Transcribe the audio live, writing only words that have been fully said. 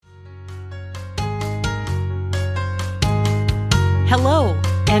Hello,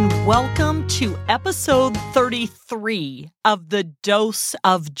 and welcome to episode 33 of the Dose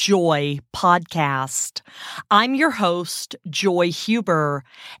of Joy podcast. I'm your host, Joy Huber,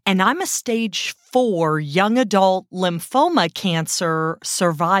 and I'm a stage 4 young adult lymphoma cancer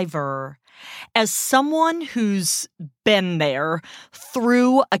survivor. As someone who's been there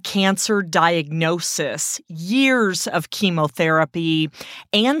through a cancer diagnosis, years of chemotherapy,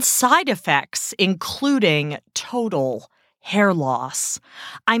 and side effects, including total hair loss,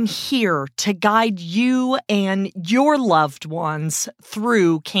 I'm here to guide you and your loved ones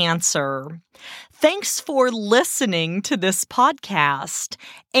through cancer. Thanks for listening to this podcast,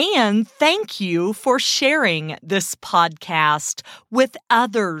 and thank you for sharing this podcast with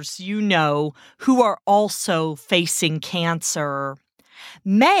others you know who are also facing cancer.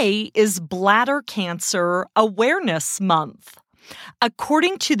 May is Bladder Cancer Awareness Month.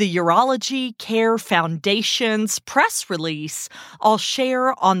 According to the Urology Care Foundation's press release, I'll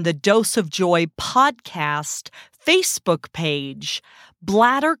share on the Dose of Joy podcast Facebook page,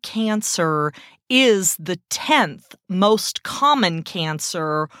 bladder cancer is the 10th most common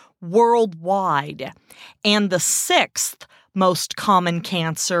cancer worldwide and the 6th most common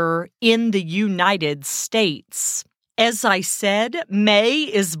cancer in the United States. As I said, May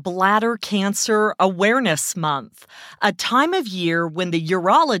is Bladder Cancer Awareness Month, a time of year when the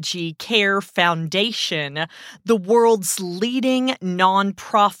Urology Care Foundation, the world's leading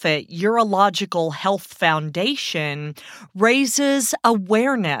nonprofit urological health foundation, raises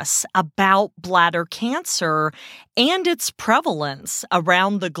awareness about bladder cancer and its prevalence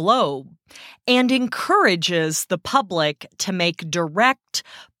around the globe, and encourages the public to make direct,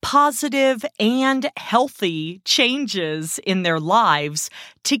 positive, and healthy changes in their lives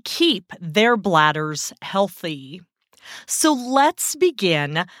to keep their bladders healthy. So let's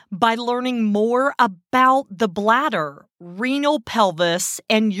begin by learning more about the bladder, renal pelvis,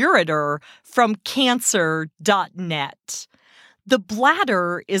 and ureter from cancer.net. The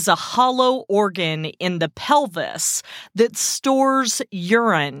bladder is a hollow organ in the pelvis that stores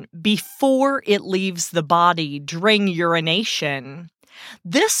urine before it leaves the body during urination.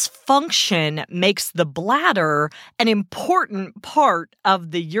 This function makes the bladder an important part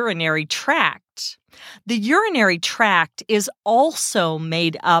of the urinary tract. The urinary tract is also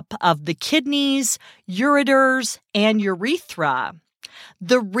made up of the kidneys, ureters, and urethra.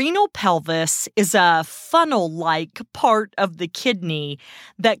 The renal pelvis is a funnel-like part of the kidney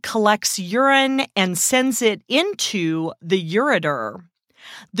that collects urine and sends it into the ureter.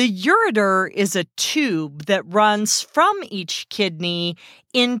 The ureter is a tube that runs from each kidney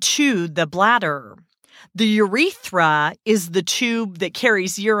into the bladder. The urethra is the tube that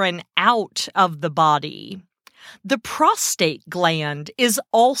carries urine out of the body. The prostate gland is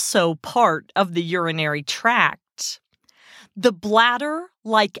also part of the urinary tract. The bladder,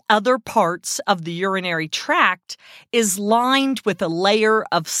 like other parts of the urinary tract, is lined with a layer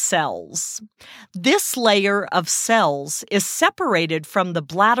of cells. This layer of cells is separated from the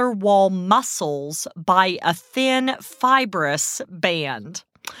bladder wall muscles by a thin fibrous band.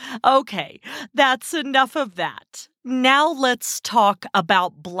 Okay, that's enough of that. Now let's talk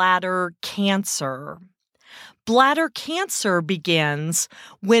about bladder cancer. Bladder cancer begins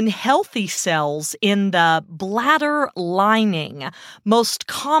when healthy cells in the bladder lining, most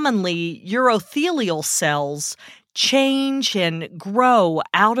commonly urothelial cells, change and grow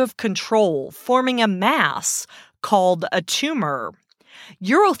out of control, forming a mass called a tumor.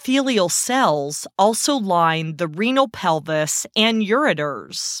 Urothelial cells also line the renal pelvis and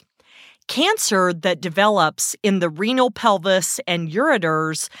ureters. Cancer that develops in the renal pelvis and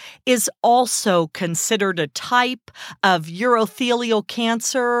ureters is also considered a type of urothelial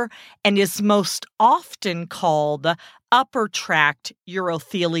cancer and is most often called upper tract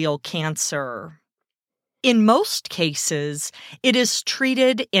urothelial cancer. In most cases, it is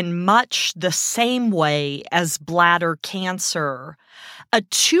treated in much the same way as bladder cancer. A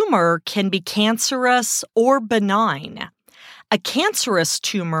tumor can be cancerous or benign. A cancerous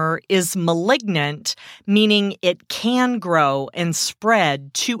tumor is malignant, meaning it can grow and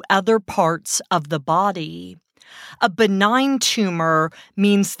spread to other parts of the body. A benign tumor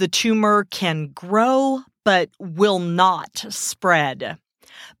means the tumor can grow but will not spread.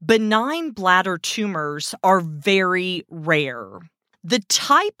 Benign bladder tumors are very rare. The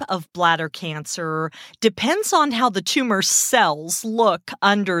type of bladder cancer depends on how the tumor cells look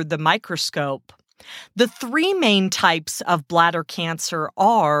under the microscope. The 3 main types of bladder cancer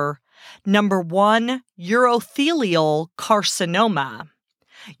are, number 1, urothelial carcinoma.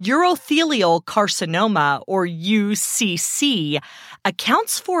 Urothelial carcinoma, or UCC,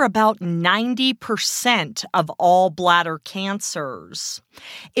 accounts for about 90% of all bladder cancers.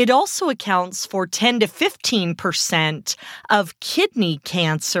 It also accounts for 10 to 15% of kidney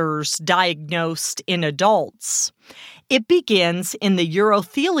cancers diagnosed in adults. It begins in the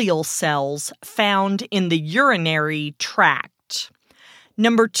urothelial cells found in the urinary tract.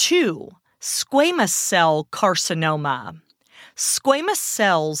 Number 2, squamous cell carcinoma. Squamous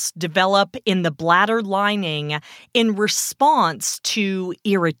cells develop in the bladder lining in response to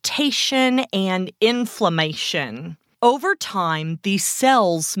irritation and inflammation. Over time, these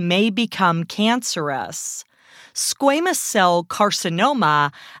cells may become cancerous. Squamous cell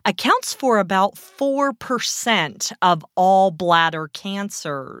carcinoma accounts for about 4% of all bladder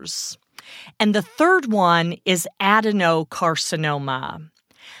cancers. And the third one is adenocarcinoma.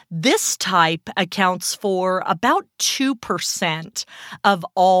 This type accounts for about 2% of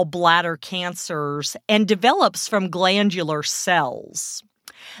all bladder cancers and develops from glandular cells.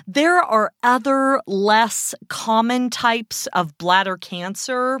 There are other less common types of bladder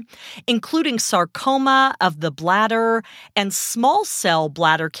cancer, including sarcoma of the bladder and small cell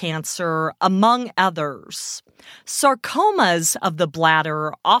bladder cancer, among others. Sarcomas of the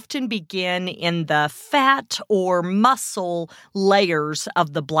bladder often begin in the fat or muscle layers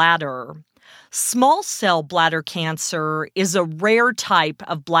of the bladder. Small cell bladder cancer is a rare type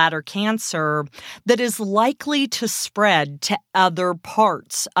of bladder cancer that is likely to spread to other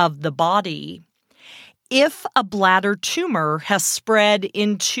parts of the body. If a bladder tumor has spread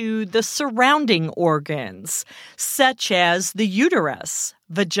into the surrounding organs, such as the uterus,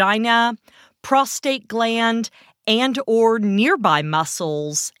 vagina, prostate gland, and/or nearby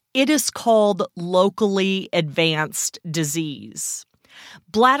muscles, it is called locally advanced disease.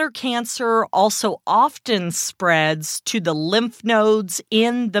 Bladder cancer also often spreads to the lymph nodes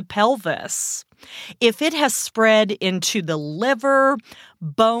in the pelvis. If it has spread into the liver,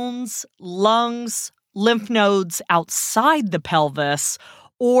 bones, lungs, lymph nodes outside the pelvis,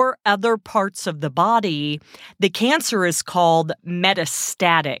 or other parts of the body, the cancer is called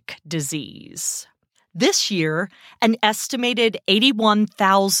metastatic disease. This year, an estimated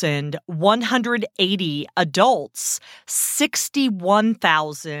 81,180 adults,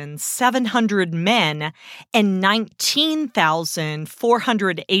 61,700 men, and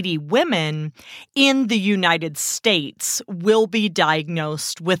 19,480 women in the United States will be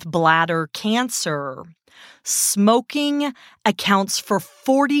diagnosed with bladder cancer. Smoking accounts for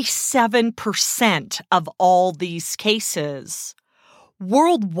 47% of all these cases.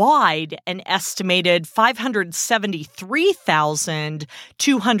 Worldwide, an estimated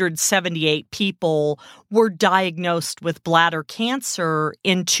 573,278 people were diagnosed with bladder cancer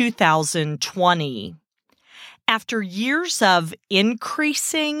in 2020. After years of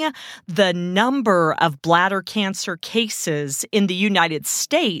increasing, the number of bladder cancer cases in the United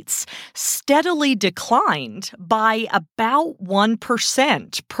States steadily declined by about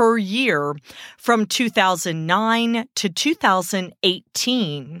 1% per year from 2009 to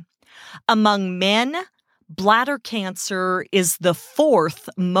 2018. Among men, bladder cancer is the fourth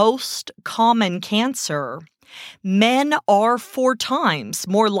most common cancer. Men are 4 times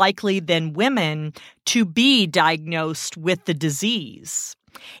more likely than women to be diagnosed with the disease.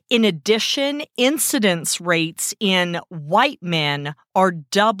 In addition, incidence rates in white men are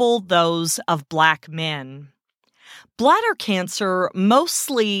double those of black men. Bladder cancer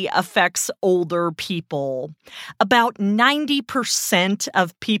mostly affects older people. About 90%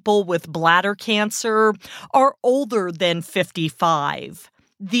 of people with bladder cancer are older than 55.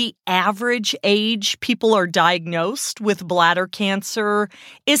 The average age people are diagnosed with bladder cancer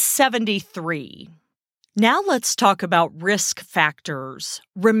is 73. Now let's talk about risk factors.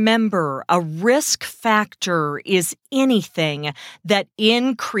 Remember, a risk factor is anything that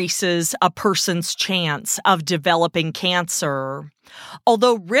increases a person's chance of developing cancer.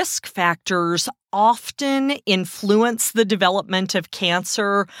 Although risk factors often influence the development of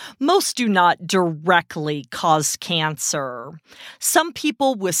cancer, most do not directly cause cancer. Some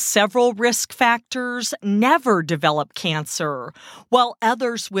people with several risk factors never develop cancer, while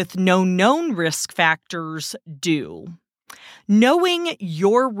others with no known risk factors do. Knowing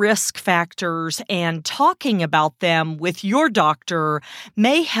your risk factors and talking about them with your doctor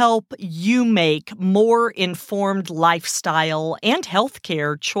may help you make more informed lifestyle and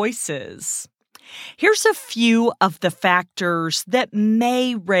healthcare choices. Here's a few of the factors that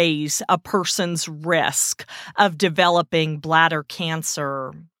may raise a person's risk of developing bladder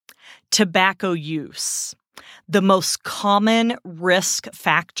cancer. Tobacco use. The most common risk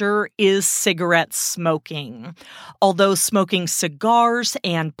factor is cigarette smoking, although smoking cigars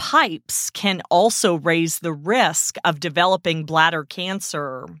and pipes can also raise the risk of developing bladder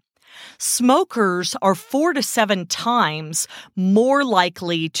cancer. Smokers are 4 to 7 times more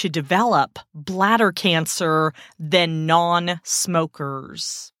likely to develop bladder cancer than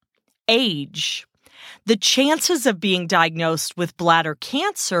non-smokers. Age. The chances of being diagnosed with bladder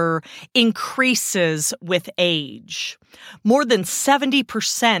cancer increases with age. More than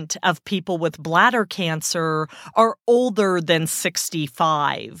 70% of people with bladder cancer are older than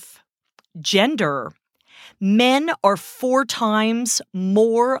 65. Gender. Men are 4 times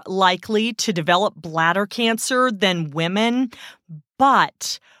more likely to develop bladder cancer than women,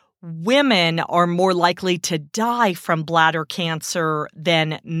 but women are more likely to die from bladder cancer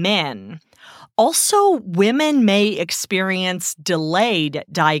than men. Also, women may experience delayed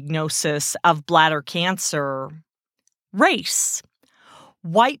diagnosis of bladder cancer. Race.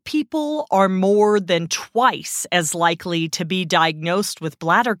 White people are more than twice as likely to be diagnosed with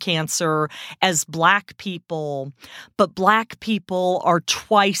bladder cancer as Black people, but Black people are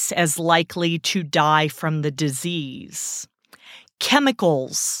twice as likely to die from the disease.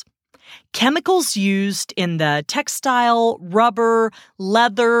 Chemicals. Chemicals used in the textile, rubber,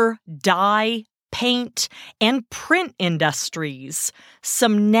 leather, dye, paint, and print industries,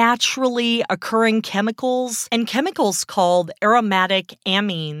 some naturally occurring chemicals and chemicals called aromatic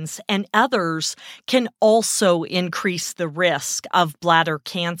amines and others can also increase the risk of bladder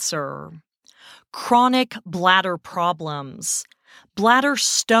cancer. Chronic bladder problems. Bladder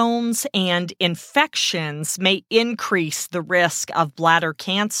stones and infections may increase the risk of bladder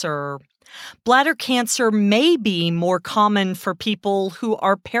cancer. Bladder cancer may be more common for people who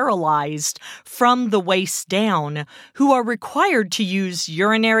are paralyzed from the waist down, who are required to use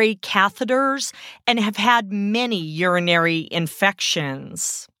urinary catheters and have had many urinary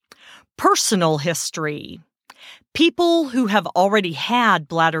infections. Personal history. People who have already had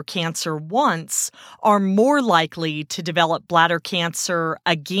bladder cancer once are more likely to develop bladder cancer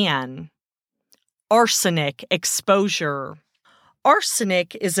again. Arsenic exposure.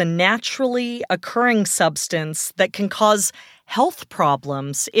 Arsenic is a naturally occurring substance that can cause health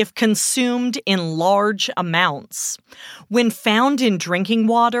problems if consumed in large amounts. When found in drinking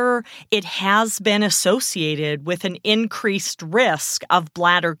water, it has been associated with an increased risk of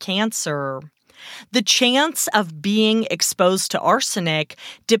bladder cancer. The chance of being exposed to arsenic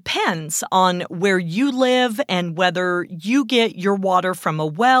depends on where you live and whether you get your water from a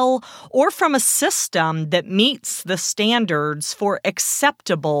well or from a system that meets the standards for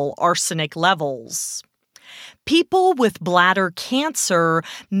acceptable arsenic levels. People with bladder cancer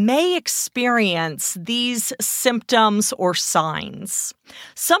may experience these symptoms or signs.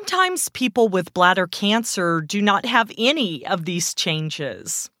 Sometimes people with bladder cancer do not have any of these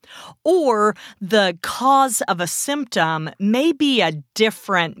changes. Or the cause of a symptom may be a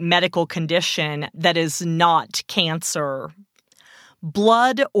different medical condition that is not cancer.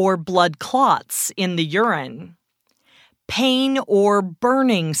 Blood or blood clots in the urine. Pain or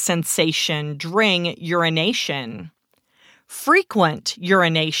burning sensation during urination. Frequent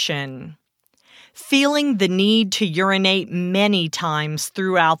urination. Feeling the need to urinate many times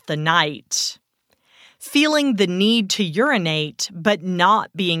throughout the night. Feeling the need to urinate but not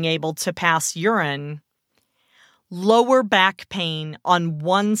being able to pass urine. Lower back pain on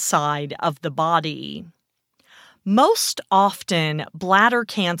one side of the body. Most often, bladder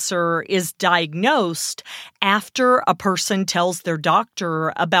cancer is diagnosed after a person tells their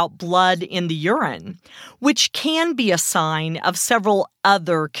doctor about blood in the urine, which can be a sign of several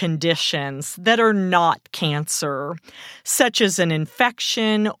other conditions that are not cancer, such as an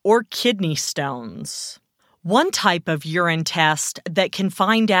infection or kidney stones. One type of urine test that can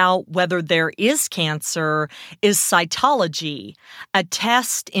find out whether there is cancer is cytology, a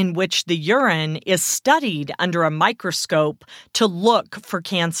test in which the urine is studied under a microscope to look for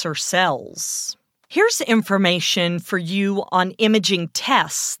cancer cells. Here's information for you on imaging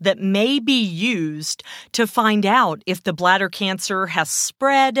tests that may be used to find out if the bladder cancer has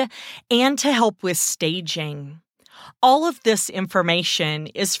spread and to help with staging. All of this information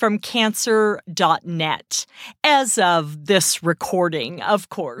is from cancer.net, as of this recording, of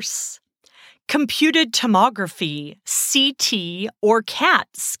course. Computed tomography, CT or CAT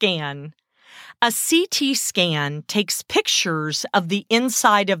scan. A CT scan takes pictures of the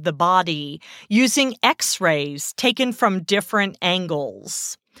inside of the body using X-rays taken from different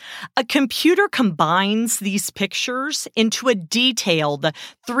angles. A computer combines these pictures into a detailed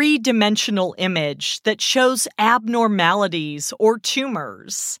 3-dimensional image that shows abnormalities or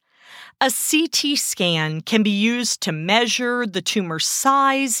tumors. A CT scan can be used to measure the tumor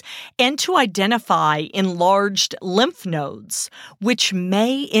size and to identify enlarged lymph nodes, which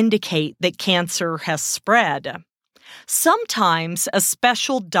may indicate that cancer has spread. Sometimes a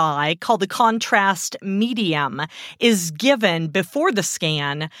special dye called a contrast medium is given before the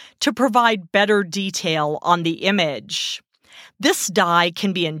scan to provide better detail on the image. This dye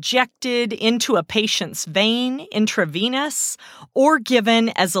can be injected into a patient's vein intravenous or given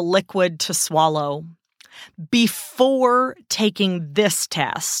as a liquid to swallow. Before taking this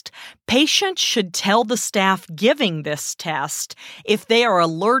test, patients should tell the staff giving this test if they are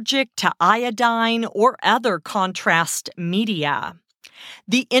allergic to iodine or other contrast media.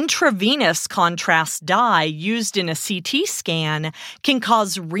 The intravenous contrast dye used in a CT scan can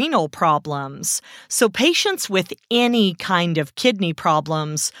cause renal problems, so patients with any kind of kidney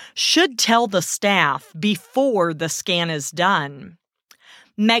problems should tell the staff before the scan is done.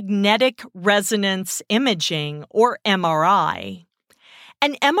 Magnetic resonance imaging, or MRI.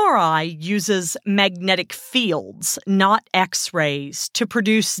 An MRI uses magnetic fields, not X-rays, to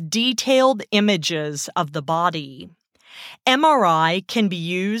produce detailed images of the body. MRI can be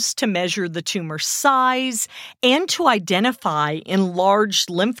used to measure the tumor size and to identify enlarged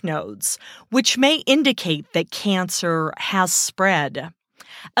lymph nodes, which may indicate that cancer has spread.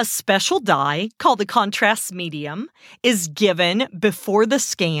 A special dye, called a contrast medium, is given before the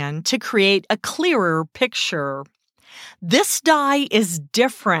scan to create a clearer picture. This dye is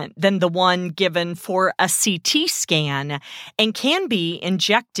different than the one given for a CT scan and can be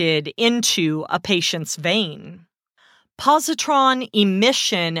injected into a patient's vein. Positron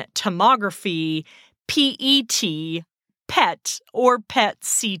emission tomography, PET, or PET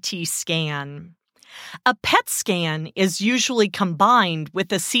CT scan. A PET scan is usually combined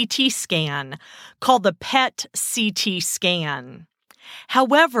with a CT scan, called the PET CT scan.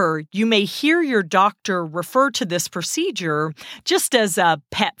 However, you may hear your doctor refer to this procedure just as a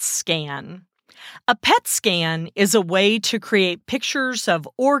PET scan. A PET scan is a way to create pictures of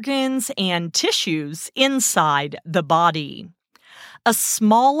organs and tissues inside the body. A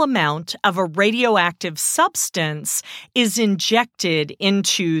small amount of a radioactive substance is injected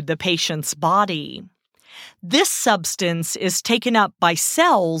into the patient's body. This substance is taken up by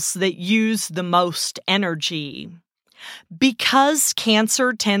cells that use the most energy. Because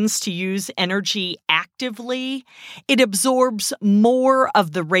cancer tends to use energy actively, it absorbs more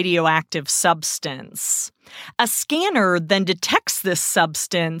of the radioactive substance. A scanner then detects this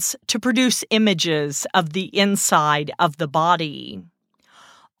substance to produce images of the inside of the body.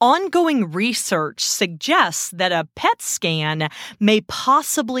 Ongoing research suggests that a PET scan may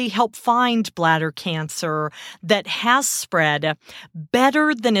possibly help find bladder cancer that has spread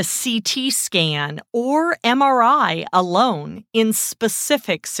better than a CT scan or MRI alone in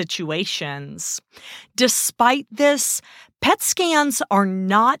specific situations. Despite this, PET scans are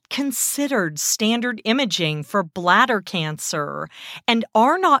not considered standard imaging for bladder cancer and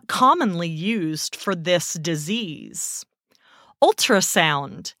are not commonly used for this disease.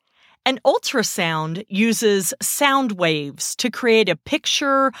 Ultrasound. An ultrasound uses sound waves to create a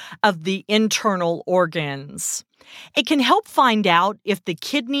picture of the internal organs. It can help find out if the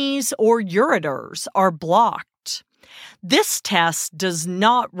kidneys or ureters are blocked. This test does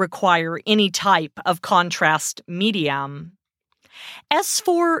not require any type of contrast medium. As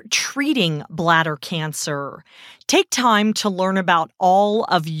for treating bladder cancer, take time to learn about all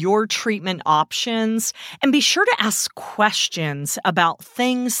of your treatment options and be sure to ask questions about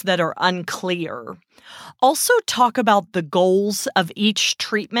things that are unclear. Also, talk about the goals of each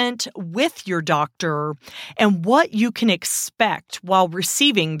treatment with your doctor and what you can expect while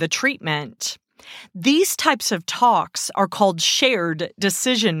receiving the treatment. These types of talks are called shared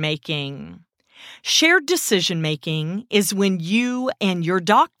decision-making. Shared decision-making is when you and your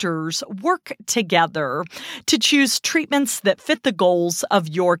doctors work together to choose treatments that fit the goals of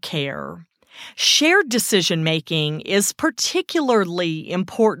your care. Shared decision-making is particularly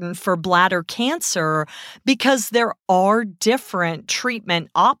important for bladder cancer because there are different treatment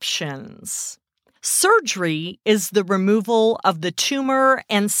options. Surgery is the removal of the tumor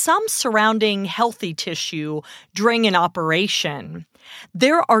and some surrounding healthy tissue during an operation.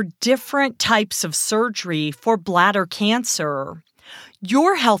 There are different types of surgery for bladder cancer.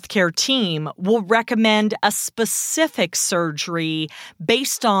 Your healthcare team will recommend a specific surgery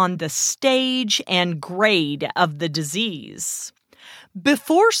based on the stage and grade of the disease.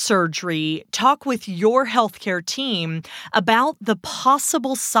 Before surgery, talk with your healthcare team about the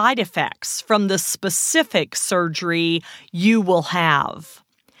possible side effects from the specific surgery you will have.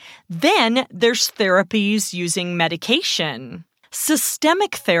 Then there's therapies using medication.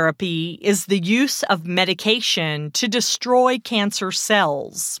 Systemic therapy is the use of medication to destroy cancer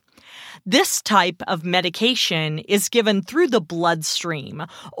cells. This type of medication is given through the bloodstream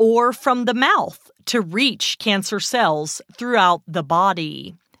or from the mouth to reach cancer cells throughout the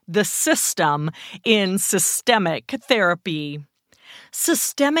body. The system in systemic therapy.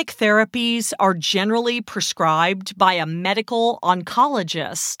 Systemic therapies are generally prescribed by a medical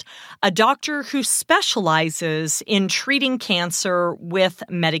oncologist, a doctor who specializes in treating cancer with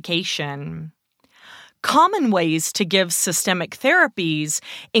medication. Common ways to give systemic therapies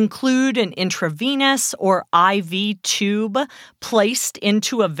include an intravenous or IV tube placed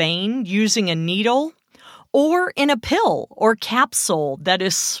into a vein using a needle, or in a pill or capsule that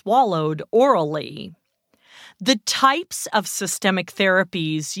is swallowed orally. The types of systemic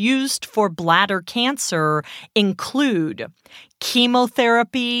therapies used for bladder cancer include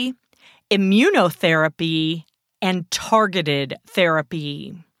chemotherapy, immunotherapy, and targeted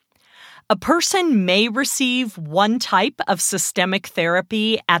therapy. A person may receive one type of systemic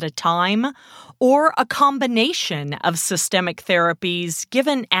therapy at a time or a combination of systemic therapies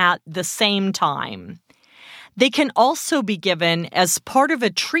given at the same time. They can also be given as part of a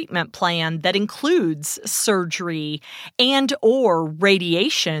treatment plan that includes surgery and/or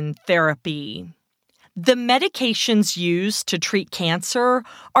radiation therapy. The medications used to treat cancer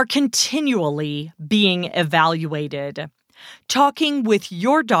are continually being evaluated. Talking with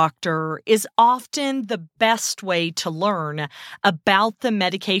your doctor is often the best way to learn about the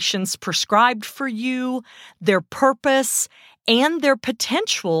medications prescribed for you, their purpose, and their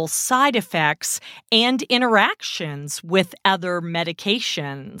potential side effects and interactions with other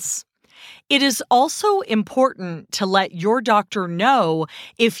medications. It is also important to let your doctor know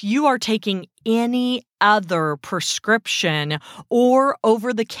if you are taking any other prescription or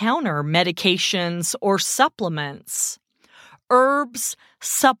over-the-counter medications or supplements. Herbs,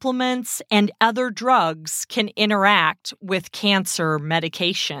 supplements, and other drugs can interact with cancer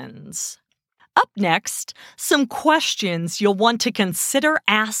medications. Up next, some questions you'll want to consider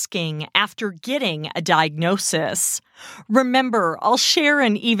asking after getting a diagnosis. Remember, I'll share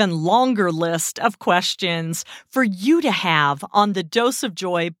an even longer list of questions for you to have on the Dose of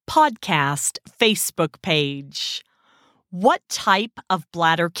Joy podcast Facebook page. What type of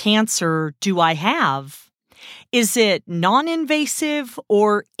bladder cancer do I have? Is it non-invasive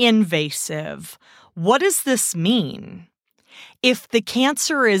or invasive? What does this mean? If the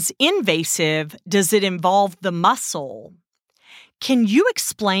cancer is invasive, does it involve the muscle? Can you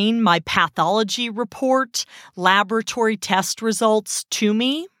explain my pathology report, laboratory test results to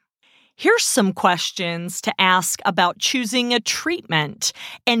me? Here's some questions to ask about choosing a treatment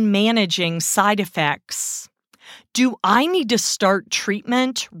and managing side effects. Do I need to start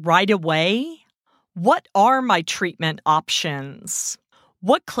treatment right away? What are my treatment options?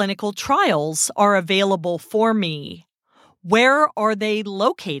 What clinical trials are available for me? Where are they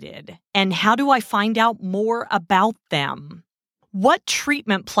located? And how do I find out more about them? What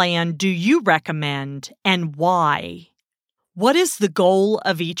treatment plan do you recommend and why? What is the goal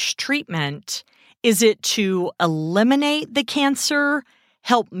of each treatment? Is it to eliminate the cancer,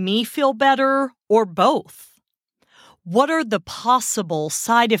 help me feel better, or both? What are the possible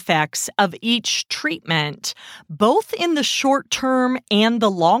side effects of each treatment, both in the short term and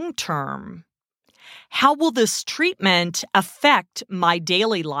the long term? How will this treatment affect my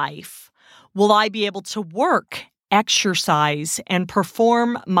daily life? Will I be able to work, exercise, and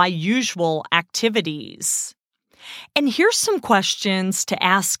perform my usual activities? And here's some questions to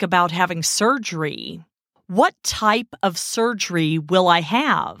ask about having surgery. What type of surgery will I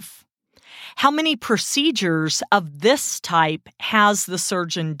have? How many procedures of this type has the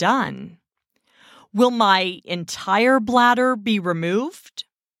surgeon done? Will my entire bladder be removed?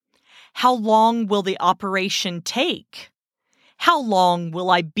 How long will the operation take? How long will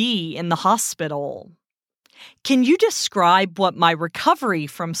I be in the hospital? Can you describe what my recovery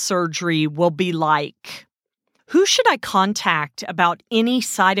from surgery will be like? Who should I contact about any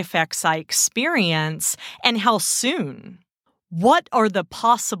side effects I experience and how soon? What are the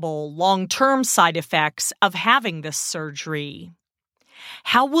possible long-term side effects of having this surgery?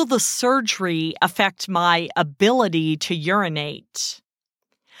 How will the surgery affect my ability to urinate?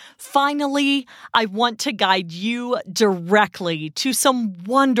 Finally, I want to guide you directly to some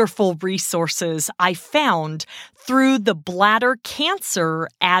wonderful resources I found through the Bladder Cancer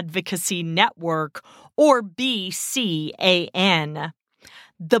Advocacy Network, or BCAN.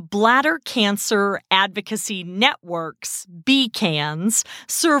 The Bladder Cancer Advocacy Network's BCAN's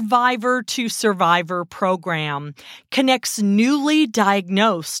Survivor to Survivor program connects newly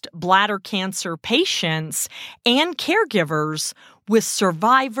diagnosed bladder cancer patients and caregivers with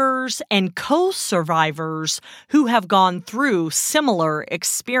survivors and co-survivors who have gone through similar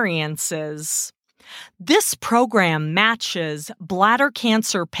experiences. This program matches bladder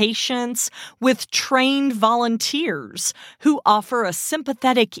cancer patients with trained volunteers who offer a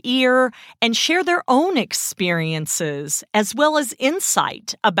sympathetic ear and share their own experiences, as well as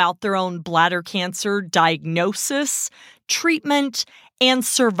insight about their own bladder cancer diagnosis, treatment, and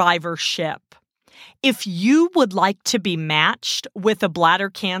survivorship. If you would like to be matched with a bladder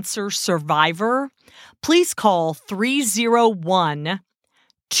cancer survivor, please call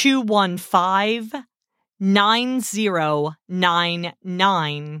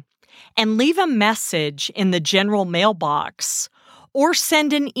 301-215-9099 and leave a message in the general mailbox or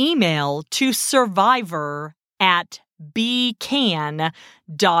send an email to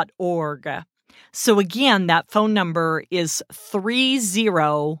survivor@bcan.org. So again, that phone number is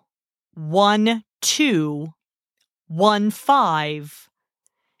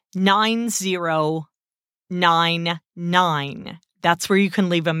That's where you can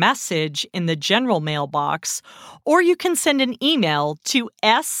leave a message in the general mailbox, or you can send an email to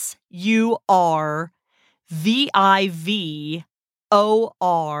survivor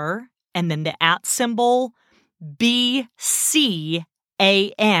and then the @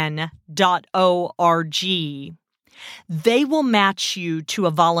 bcan.org. They will match you to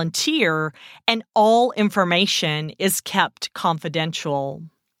a volunteer, and all information is kept confidential.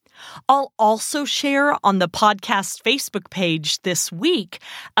 I'll also share on the podcast Facebook page this week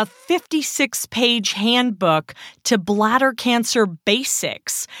a 56-page handbook to bladder cancer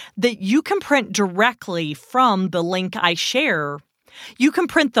basics that you can print directly from the link I share. You can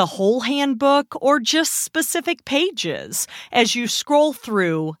print the whole handbook or just specific pages as you scroll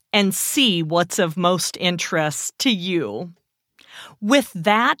through and see what's of most interest to you. With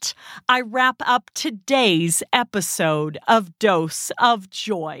that, I wrap up today's episode of Dose of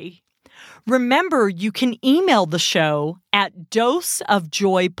Joy. Remember, you can email the show at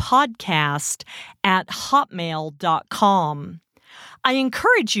doseofjoypodcast@hotmail.com. I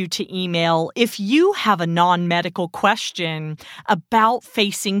encourage you to email if you have a non-medical question about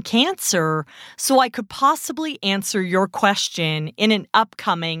facing cancer, so I could possibly answer your question in an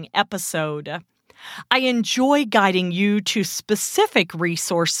upcoming episode. I enjoy guiding you to specific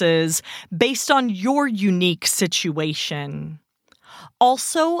resources based on your unique situation.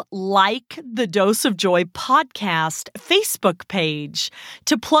 Also, like the Dose of Joy podcast Facebook page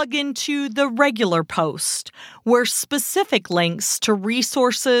to plug into the regular post, where specific links to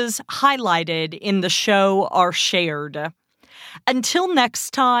resources highlighted in the show are shared. Until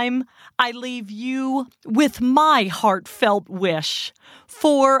next time, I leave you with my heartfelt wish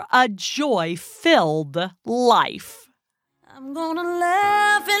for a joy-filled life. I'm gonna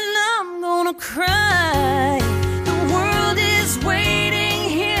laugh and I'm gonna cry. The world is waiting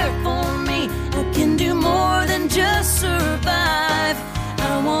here for me. I can do more than just survive.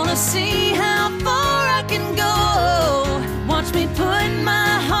 I wanna see how far I can go. Watch me put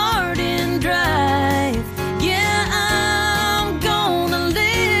my heart in drive. Yeah, I'm gonna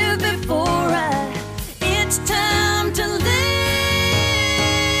live before it's time to live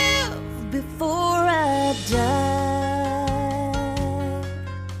before I die.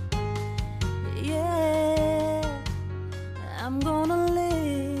 Yeah, I'm gonna live